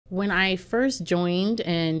when I first joined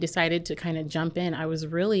and decided to kind of jump in, it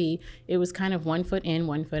was kind of 1 foot in,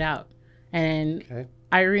 1 foot out. And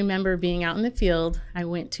I remember being out in the field. I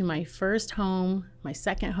went to my first home, my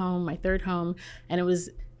second home, my third home. And it was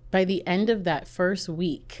by the end of that first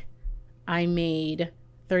week, I made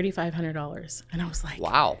 $3,500. And I was like,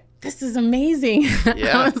 wow, this is amazing.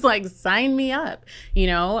 Yeah. I was like, sign me up,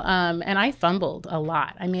 and I fumbled a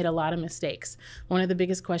lot. I made a lot of mistakes. One of the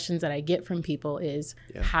biggest questions that I get from people is,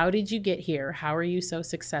 how did you get here? How are you so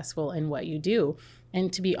successful in what you do?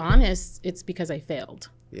 And to be honest, it's because I failed.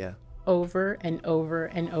 Yeah. Over and over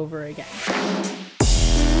and over again.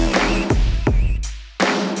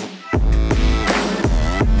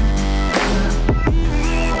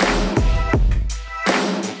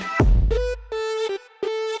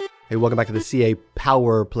 Hey, welcome back to the CA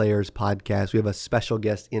Power Players podcast. We have a special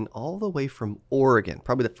guest in all the way from Oregon,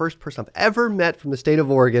 probably the first person I've ever met from the state of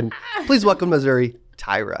Oregon. Please welcome Missouri,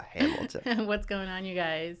 Tyra Hamilton. What's going on, you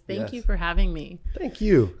guys? Thank you for having me. Thank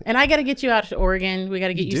you. And I got to get you out to Oregon. We got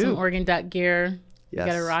to get you some Oregon Duck gear. Yes.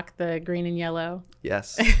 You got to rock the green and yellow.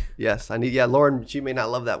 Yes. Yes. I need, Lauren, she may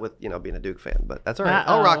not love that with, being a Duke fan, but that's all right.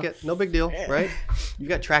 I'll rock it. No big deal, right? You've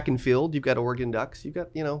got track and field. You've got Oregon Ducks. You've got,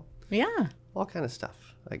 all kind of stuff,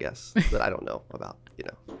 I guess, that I don't know about,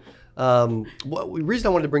 the reason I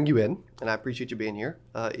wanted to bring you in, and I appreciate you being here,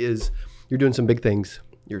 is you're doing some big things.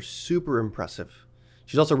 You're super impressive.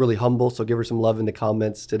 She's also really humble, so give her some love in the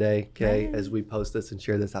comments today, okay, as we post this and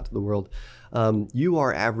share this out to the world. You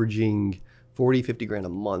are averaging 40, 50 grand a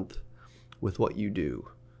month with what you do,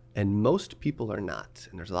 and most people are not.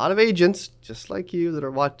 And there's a lot of agents just like you that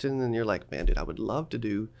are watching, and you're like, man, dude, I would love to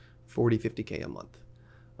do 40, 50K a month.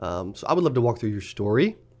 So I would love to walk through your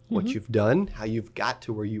story, what you've done, how you've got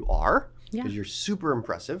to where you are, because you're super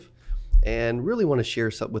impressive, and really want to share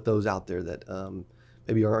something with those out there that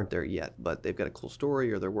maybe aren't there yet, but they've got a cool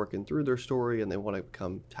story, or they're working through their story and they want to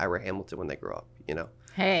become Tyra Hamilton when they grow up,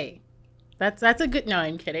 Hey, that's a good, no,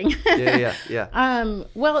 I'm kidding. Yeah.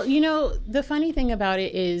 Well, the funny thing about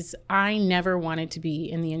it is I never wanted to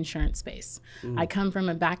be in the insurance space. I come from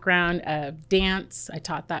a background of dance. I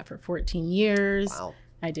taught that for 14 years. Wow.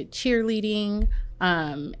 I did cheerleading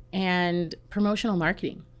and promotional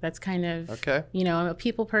marketing. That's kind of, I'm a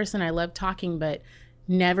people person. I love talking, but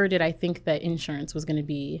never did I think that insurance was going to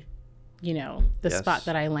be, the spot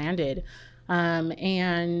that I landed.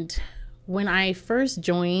 And when I first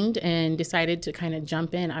joined and decided to kind of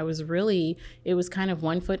jump in, it was kind of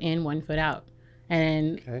 1 foot in, 1 foot out.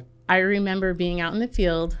 And I remember being out in the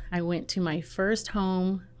field. I went to my first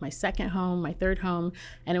home, my second home, my third home,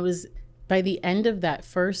 and it was by the end of that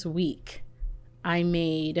first week, I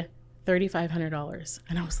made $3,500.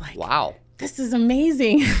 And I was like, wow, this is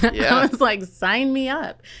amazing. Yeah. I was like, sign me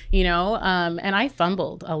up, and I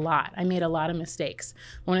fumbled a lot. I made a lot of mistakes.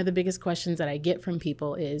 One of the biggest questions that I get from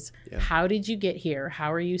people is, how did you get here?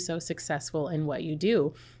 How are you so successful in what you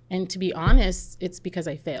do? And to be honest, it's because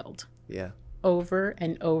I failed. Yeah. Over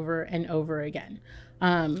and over and over again.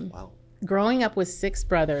 Wow. Growing up with 6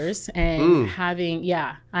 brothers and having,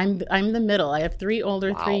 I'm the middle. I have 3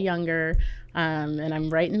 older, 3 younger, and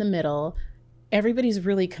I'm right in the middle. Everybody's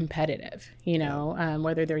really competitive,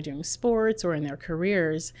 whether they're doing sports or in their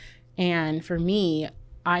careers. And for me,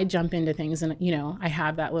 I jump into things and, I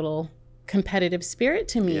have that little competitive spirit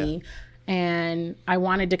to me. And I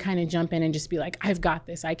wanted to kind of jump in and just be like, I've got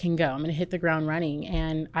this. I can go. I'm going to hit the ground running.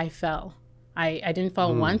 And I fell. I didn't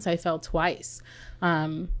fall once. I fell twice.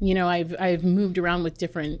 I've moved around with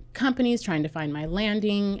different companies trying to find my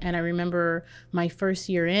landing. And I remember my first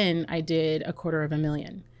year in, I did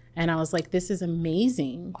 $250,000. And I was like, this is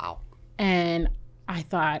amazing. Wow. And I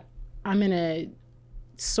thought, I'm going to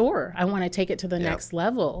soar. I want to take it to the next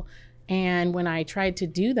level. And when I tried to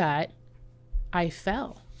do that, I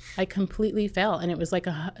fell. I completely fell. And it was like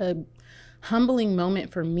a humbling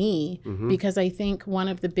moment for me, because I think one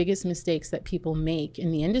of the biggest mistakes that people make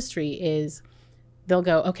in the industry is they'll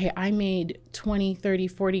go, okay, I made 20, 30,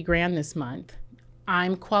 40 grand this month.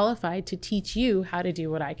 I'm qualified to teach you how to do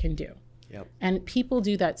what I can do. Yep. And people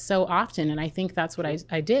do that so often. And I think that's what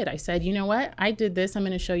I did. I said, you know what? I did this. I'm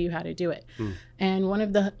going to show you how to do it. And one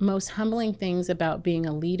of the most humbling things about being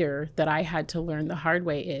a leader that I had to learn the hard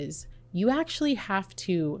way is you actually have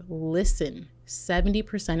to listen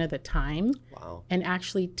 70% of the time and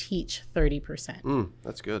actually teach 30%.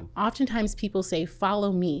 That's good. Oftentimes people say,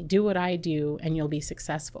 follow me, do what I do, and you'll be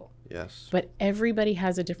successful. Yes. But everybody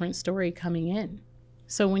has a different story coming in.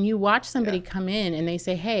 So when you watch somebody come in and they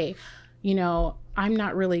say, hey, I'm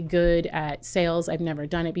not really good at sales. I've never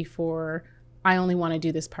done it before. I only want to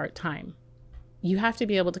do this part-time. You have to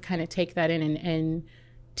be able to kind of take that in and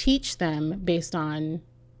teach them based on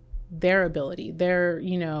their ability, their,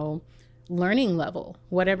 you know, learning level,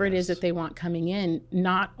 whatever it is that they want coming in.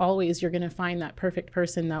 Not always you're going to find that perfect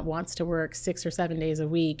person that wants to work 6 or 7 days a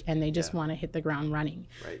week and they just want to hit the ground running.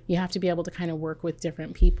 Right. You have to be able to kind of work with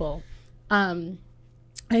different people.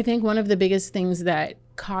 I think one of the biggest things that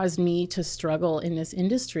caused me to struggle in this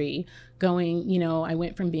industry going, you know, I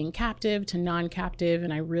went from being captive to non-captive,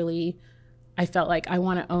 and I felt like I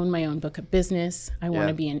want to own my own book of business. I want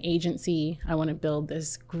to be an agency. I want to build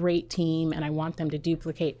this great team, and I want them to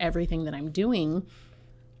duplicate everything that I'm doing.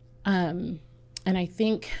 And I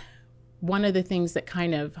think one of the things that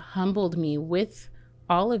kind of humbled me with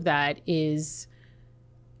all of that is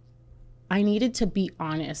I needed to be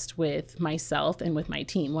honest with myself and with my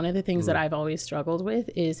team. One of the things that I've always struggled with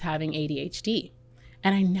is having ADHD.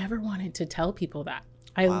 And I never wanted to tell people that.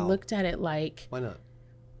 I looked at it like, why not?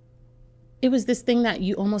 It was this thing that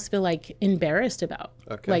you almost feel like embarrassed about.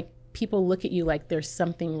 Okay. Like people look at you like there's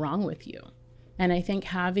something wrong with you. And I think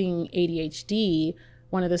having ADHD,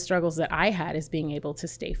 one of the struggles that I had is being able to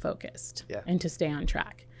stay focused and to stay on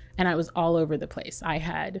track. And I was all over the place. I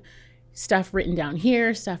had stuff written down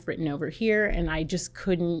here, stuff written over here, and I just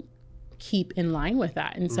couldn't keep in line with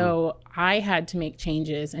that. And so I had to make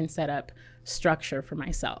changes and set up structure for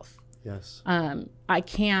myself. Yes. I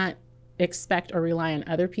can't expect or rely on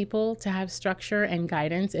other people to have structure and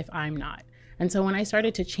guidance if I'm not. And so when I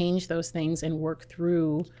started to change those things and work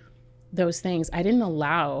through those things, I didn't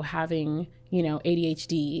allow having, you know,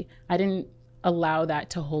 ADHD. I didn't allow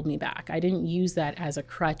that to hold me back. I didn't use that as a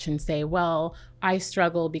crutch and say, well, I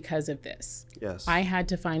struggle because of this. Yes. I had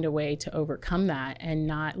to find a way to overcome that and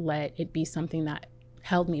not let it be something that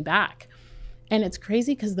held me back. And it's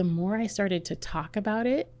crazy because the more I started to talk about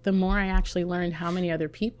it, the more I actually learned how many other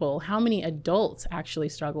people, how many adults actually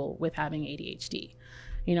struggle with having ADHD.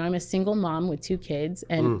 You know, I'm a single mom with 2 kids,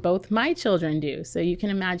 and both my children do. So you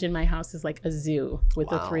can imagine my house is like a zoo with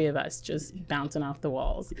the 3 of us just bouncing off the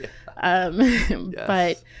walls. Yeah.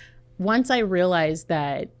 But once I realized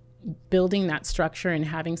that building that structure and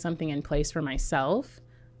having something in place for myself,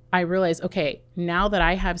 I realized, okay, now that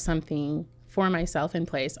I have something for myself in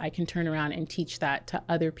place, I can turn around and teach that to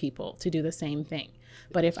other people to do the same thing.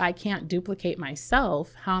 But if I can't duplicate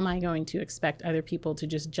myself, how am I going to expect other people to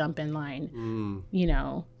just jump in line, you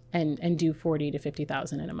know, and do 40 to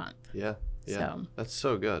 50,000 in a month? Yeah. So. That's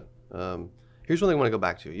so good. Here's one thing I want to go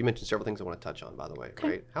back to. You mentioned several things I want to touch on, by the way,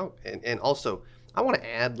 right? And also I want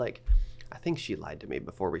to add, like, I think she lied to me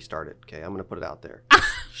before we started. Okay. I'm going to put it out there.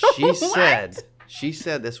 She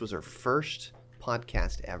said this was her first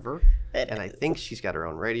podcast ever. And I think she's got her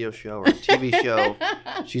own radio show or a TV show.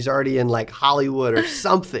 She's already in like Hollywood or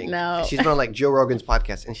something. No. She's been on like Joe Rogan's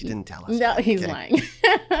podcast and she didn't tell us. No, he's lying.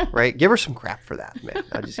 Right? Give her some crap for that, man.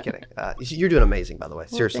 I'm just kidding. You're doing amazing, by the way.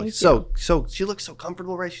 Seriously. So she looks so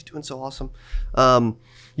comfortable, right? She's doing so awesome.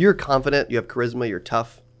 You're confident. You have charisma. You're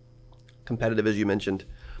tough, competitive, as you mentioned.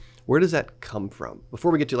 Where does that come from?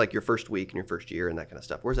 Before we get to like your first week and your first year and that kind of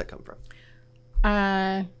stuff, where does that come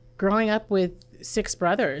from? Growing up with 6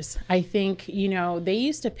 brothers, I think, you know, they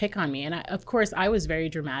used to pick on me. And of course, I was very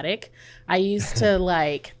dramatic. I used to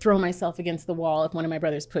like throw myself against the wall if one of my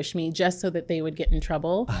brothers pushed me just so that they would get in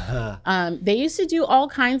trouble. They used to do all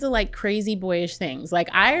kinds of like crazy boyish things. Like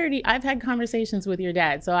I've had conversations with your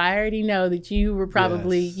dad, so I already know that you were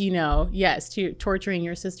probably, you know, torturing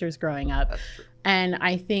your sisters growing up. That's true. And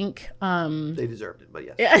I think they deserved it, but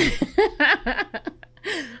yes.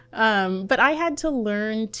 But I had to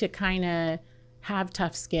learn to kind of have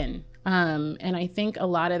tough skin. And I think a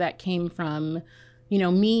lot of that came from, you know,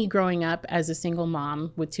 me growing up as a single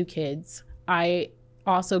mom with 2 kids. I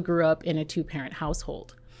also grew up in a 2-parent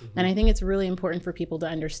household. And I think it's really important for people to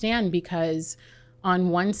understand, because on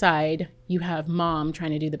one side, you have mom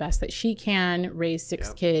trying to do the best that she can, raise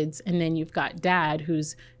 6 kids, and then you've got dad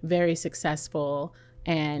who's very successful,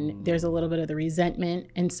 and there's a little bit of the resentment.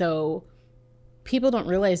 And so people don't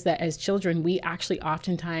realize that as children, we actually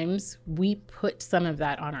oftentimes, we put some of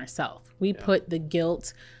that on ourselves. We put the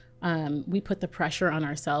guilt, we put the pressure on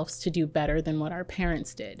ourselves to do better than what our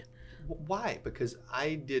parents did. Why? Because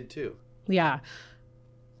I did too. Yeah.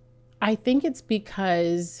 I think it's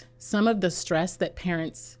because some of the stress that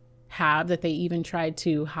parents have that they even tried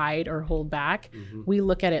to hide or hold back, we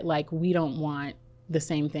look at it like we don't want the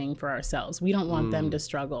same thing for ourselves. We don't want them to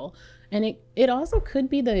struggle. And it also could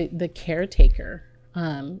be the caretaker.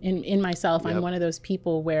 In myself, I'm one of those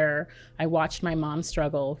people where I watched my mom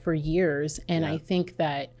struggle for years, and I think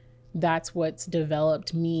that that's what's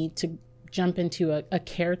developed me to jump into a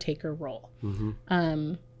caretaker role.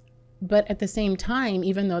 But at the same time,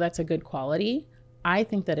 even though that's a good quality, I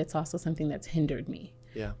think that it's also something that's hindered me.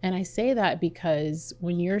 Yeah. And I say that because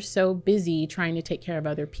when you're so busy trying to take care of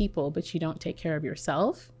other people, but you don't take care of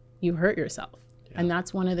yourself, you hurt yourself. Yeah. And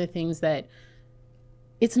that's one of the things that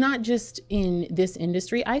it's not just in this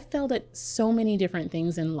industry. I failed at so many different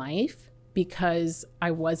things in life because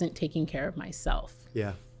I wasn't taking care of myself.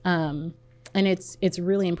 Yeah. And it's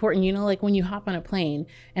really important, you know, like when you hop on a plane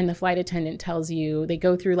and the flight attendant tells you, they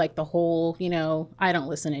go through like the whole, you know, I don't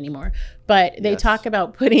listen anymore, but they talk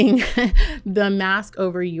about putting the mask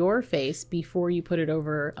over your face before you put it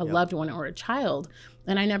over a loved one or a child.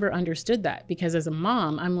 And I never understood that because as a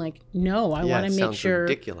mom, I'm like, no, I want to make sure.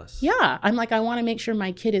 Ridiculous. Yeah. I'm like, I want to make sure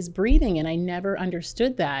my kid is breathing. And I never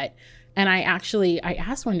understood that. And I asked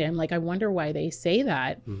one day, I'm like, I wonder why they say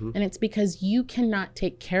that. Mm-hmm. And it's because you cannot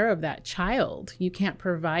take care of that child. You can't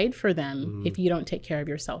provide for them if you don't take care of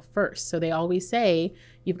yourself first. So they always say,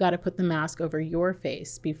 you've got to put the mask over your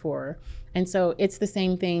face before. And so it's the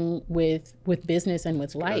same thing with business and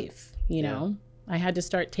with life. You know, I had to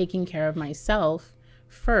start taking care of myself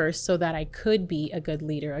first so that I could be a good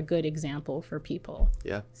leader, a good example for people.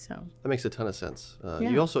 Yeah. So that makes a ton of sense.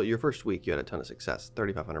 You also, your first week, you had a ton of success,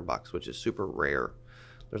 $3,500, which is super rare.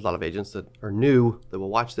 There's a lot of agents that are new that will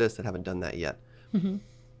watch this that haven't done that yet. Mm-hmm.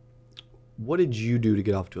 What did you do to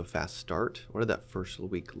get off to a fast start? What did that first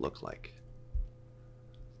week look like?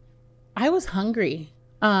 I was hungry.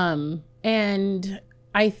 And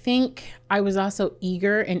I think I was also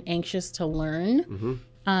eager and anxious to learn.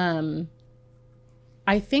 Mm-hmm.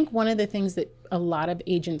 I think one of the things that a lot of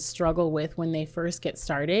agents struggle with when they first get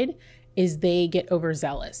started is they get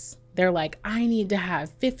overzealous. They're like, I need to have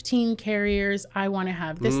 15 carriers. I want to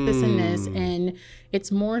have this, this, and this. And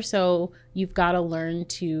it's more so you've got to learn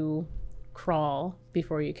to crawl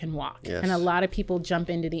before you can walk. Yes. And a lot of people jump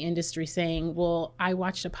into the industry saying, well, I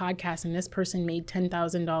watched a podcast and this person made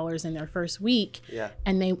 $10,000 in their first week. Yeah.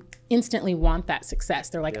 And they instantly want that success.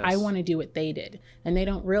 They're like, I want to do what they did. And they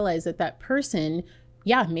don't realize that that person,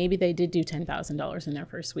 maybe they did do $10,000 in their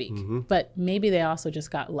first week, but maybe they also just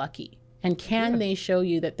got lucky. And can they show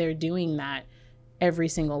you that they're doing that every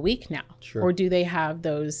single week now? Sure. Or do they have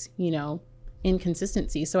those, you know,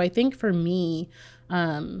 inconsistencies? So I think for me,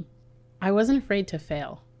 I wasn't afraid to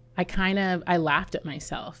fail. I laughed at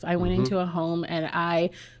myself. I went into a home and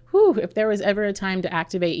if there was ever a time to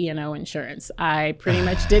activate E&O insurance, I pretty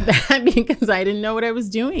much did that because I didn't know what I was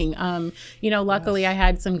doing. You know, luckily I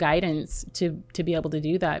had some guidance to be able to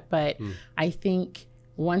do that. But I think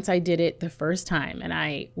once I did it the first time and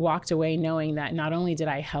I walked away knowing that not only did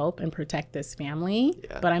I help and protect this family,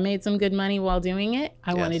 but I made some good money while doing it,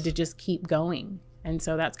 I wanted to just keep going. And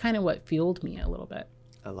so that's kind of what fueled me a little bit.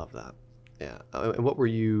 I love that. Yeah. And what were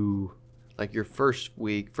you... like your first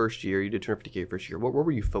year, you did 250K your first year. What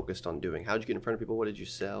were you focused on doing? How did you get in front of people? What did you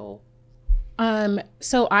sell?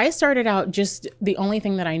 So I started out just the only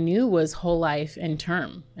thing that I knew was whole life and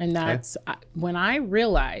term. And that's when I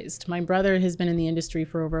realized my brother has been in the industry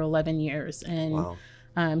for over 11 years.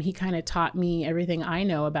 And he kind of taught me everything I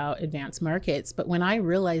know about advanced markets. But when I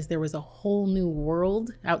realized there was a whole new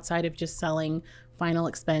world outside of just selling final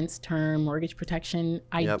expense, term, mortgage protection,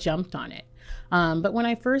 I jumped on it. But when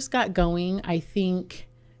I first got going, I think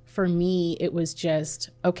for me, it was just,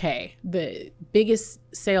 okay, the biggest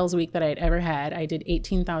sales week that I had ever had, I did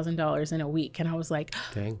 $18,000 in a week. And I was like,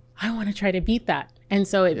 dang, I want to try to beat that. And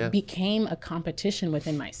so it became a competition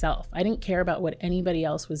within myself. I didn't care about what anybody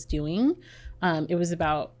else was doing. It was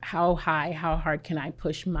about how hard can I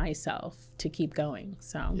push myself to keep going?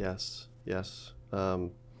 So yes.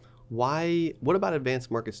 What about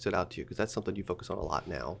advanced markets stood out to you? Because that's something you focus on a lot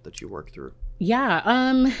now that you work through.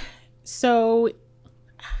 Yeah. So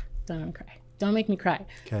don't cry. Don't make me cry.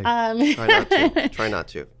 Okay. Try not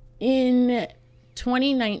to. In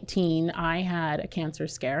 2019, I had a cancer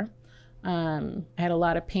scare. I had a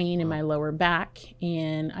lot of pain in my lower back,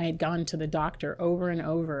 and I had gone to the doctor over and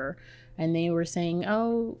over, and they were saying,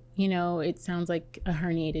 oh, you know, it sounds like a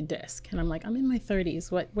herniated disc. And I'm like, I'm in my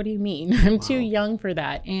 30s. What do you mean? I'm too young for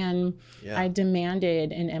that. And I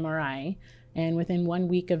demanded an MRI. And within 1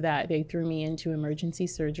 week of that, they threw me into emergency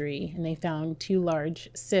surgery, and they found 2 large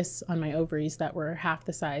cysts on my ovaries that were half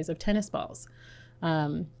the size of tennis balls.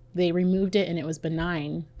 They removed it and it was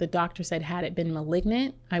benign. The doctor said, had it been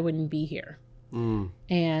malignant, I wouldn't be here.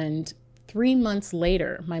 And 3 months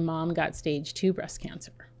later, my mom got stage 2 breast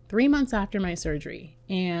cancer. 3 months after my surgery.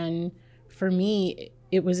 And for me,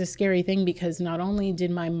 it was a scary thing because not only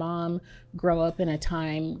did my mom grow up in a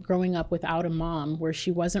time growing up without a mom where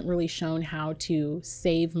she wasn't really shown how to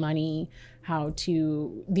save money,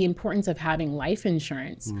 the importance of having life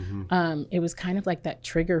insurance. It was kind of like that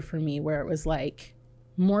trigger for me where it was like,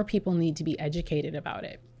 more people need to be educated about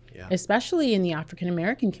it. especially in the African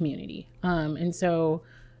American community. And so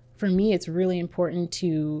for me, it's really important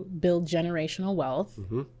to build generational wealth,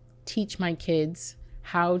 teach my kids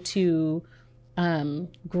how to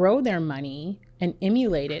grow their money and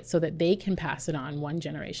emulate it so that they can pass it on one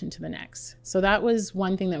generation to the next. So that was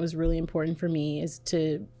one thing that was really important for me, is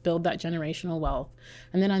to build that generational wealth.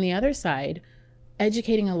 And then on the other side,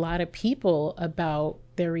 educating a lot of people about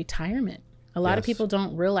their retirement. A lot of people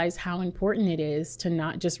don't realize how important it is to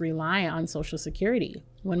not just rely on Social Security.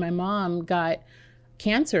 When my mom got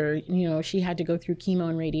cancer, you know, she had to go through chemo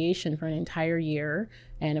and radiation for an entire year.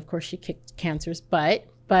 And of course she kicked cancer's butt,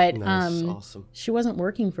 but awesome. She wasn't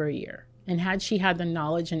working for a year. And had she had the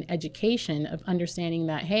knowledge and education of understanding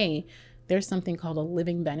that, hey, there's something called a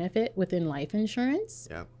living benefit within life insurance,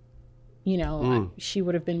 you know, she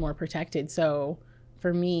would have been more protected. So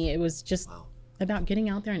for me, it was just about getting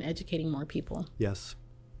out there and educating more people. Yes.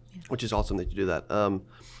 Which is awesome that you do that.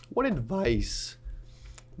 What advice,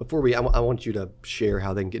 before I want you to share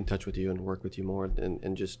how they can get in touch with you and work with you more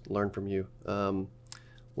and just learn from you.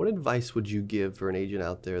 What advice would you give for an agent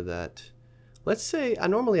out there that, let's say, I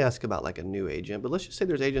normally ask about like a new agent, but let's just say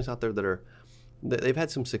there's agents out there that they've had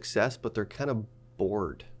some success, but they're kind of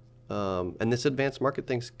bored. And this advanced market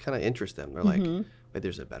thing's kind of interests them. They're like, wait,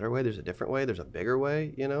 there's a better way, there's a different way, there's a bigger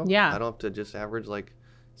way, you know? Yeah. I don't have to just average like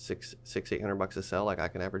 $600-800 a sell, like I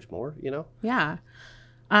can average more, you know? Yeah.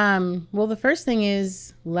 Well, the first thing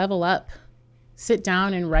is level up. Sit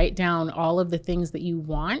down and write down all of the things that you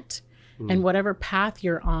want, and whatever path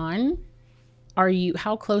you're on,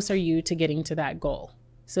 how close are you to getting to that goal?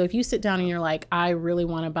 So if you sit down and you're like, I really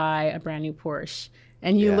want to buy a brand new Porsche,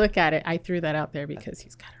 and you look at it, I threw that out there because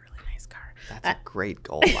he's got a really nice car. That's a great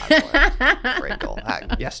goal, by the way. Great goal.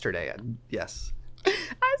 Yesterday, yes.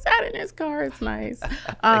 I sat in his car. It's nice.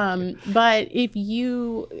 But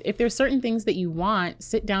if there's certain things that you want,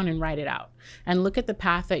 sit down and write it out and look at the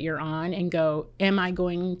path that you're on and go, am I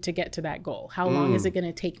going to get to that goal? How long is it going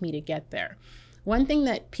to take me to get there? One thing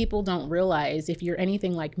that people don't realize, if you're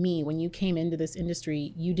anything like me, when you came into this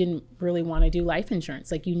industry, you didn't really want to do life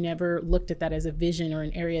insurance. Like, you never looked at that as a vision or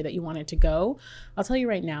an area that you wanted to go. I'll tell you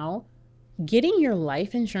right now, getting your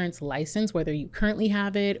life insurance license, whether you currently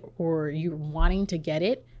have it or you're wanting to get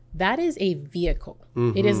it, that is a vehicle.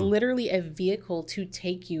 It is literally a vehicle to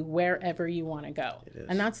take you wherever you want to go.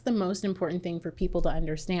 And that's the most important thing for people to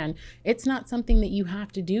understand. It's not something that you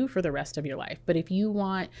have to do for the rest of your life. But if you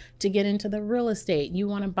want to get into the real estate, you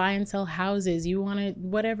want to buy and sell houses, you want to,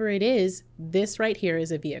 whatever it is, this right here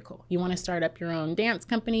is a vehicle. You want to start up your own dance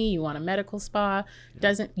company, you want a medical spa,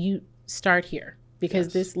 you start here.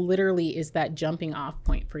 Because this literally is that jumping off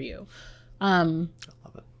point for you. I love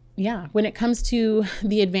it. Yeah. When it comes to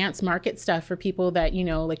the advanced market stuff for people that, you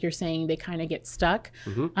know, like you're saying, they kind of get stuck.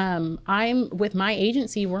 With my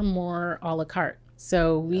agency, we're more a la carte.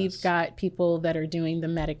 So we've got people that are doing the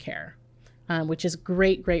Medicare, which is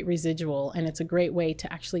great residual. And it's a great way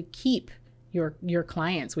to actually keep your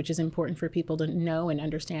clients, which is important for people to know and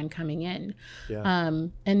understand coming in.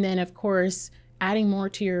 And then, of course, adding more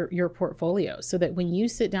to your portfolio, so that when you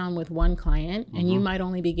sit down with one client and you might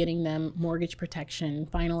only be getting them mortgage protection,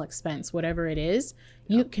 final expense, whatever it is,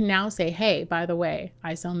 you can now say, hey, by the way,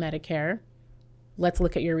 I sell Medicare. Let's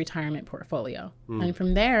look at your retirement portfolio. And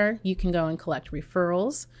from there, you can go and collect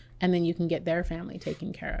referrals, and then you can get their family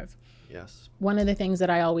taken care of. Yes. One of the things that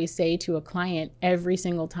I always say to a client every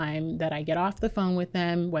single time that I get off the phone with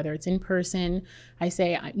them, whether it's in person, I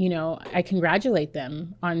say, you know, I congratulate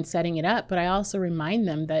them on setting it up, but I also remind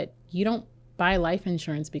them that you don't buy life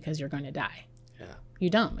insurance because you're going to die. Yeah. You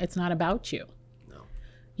don't. It's not about you. No.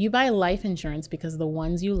 You buy life insurance because the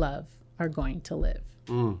ones you love are going to live.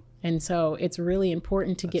 And so it's really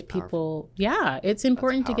important to get people, it's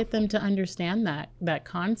important to get them to understand that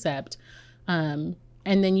concept.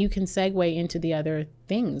 And then you can segue into the other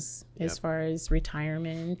things as far as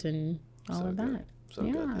retirement and all of that. So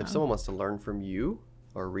good. If someone wants to learn from you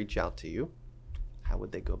or reach out to you, how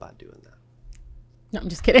would they go about doing that? No, I'm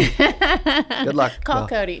just kidding. Good luck. Call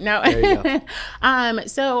Cody. No. There you go.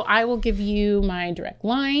 So I will give you my direct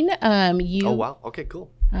line. Oh, wow. Okay, cool.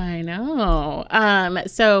 I know.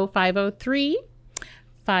 So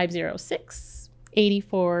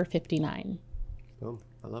 503-506-8459. Boom.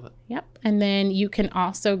 I love it. Yep. And then you can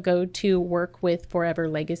also go to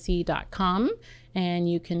workwithforeverlegacy.com,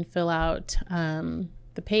 and you can fill out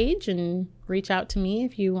the page and reach out to me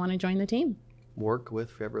if you want to join the team. Work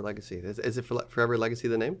with Forever Legacy. Is it Forever Legacy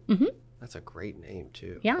the name? That's a great name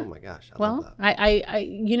too. Yeah. Oh my gosh. I love that. I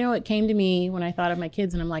you know, it came to me when I thought of my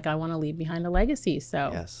kids, and I'm like, I want to leave behind a legacy.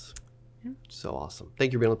 So yes. Yeah. So awesome.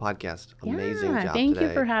 Thank you for being on the podcast. Amazing job thank today.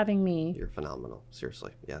 you for having me. You're phenomenal.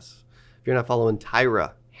 Seriously. Yes. If you're not following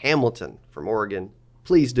Tyra Hamilton from Oregon,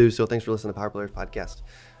 please do so. Thanks for listening to Power Players Podcast,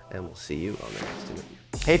 and we'll see you on the next interview.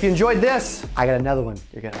 Hey, if you enjoyed this, I got another one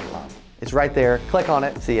you're going to love. It's right there. Click on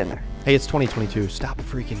it. See you in there. Hey, it's 2022. Stop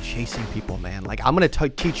freaking chasing people, man. Like, I'm going to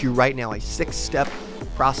teach you right now a 6-step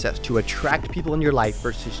process to attract people in your life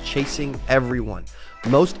versus chasing everyone.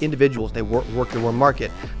 Most individuals, they work the warm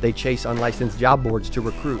market. They chase unlicensed job boards to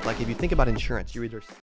recruit. Like, if you think about insurance, you either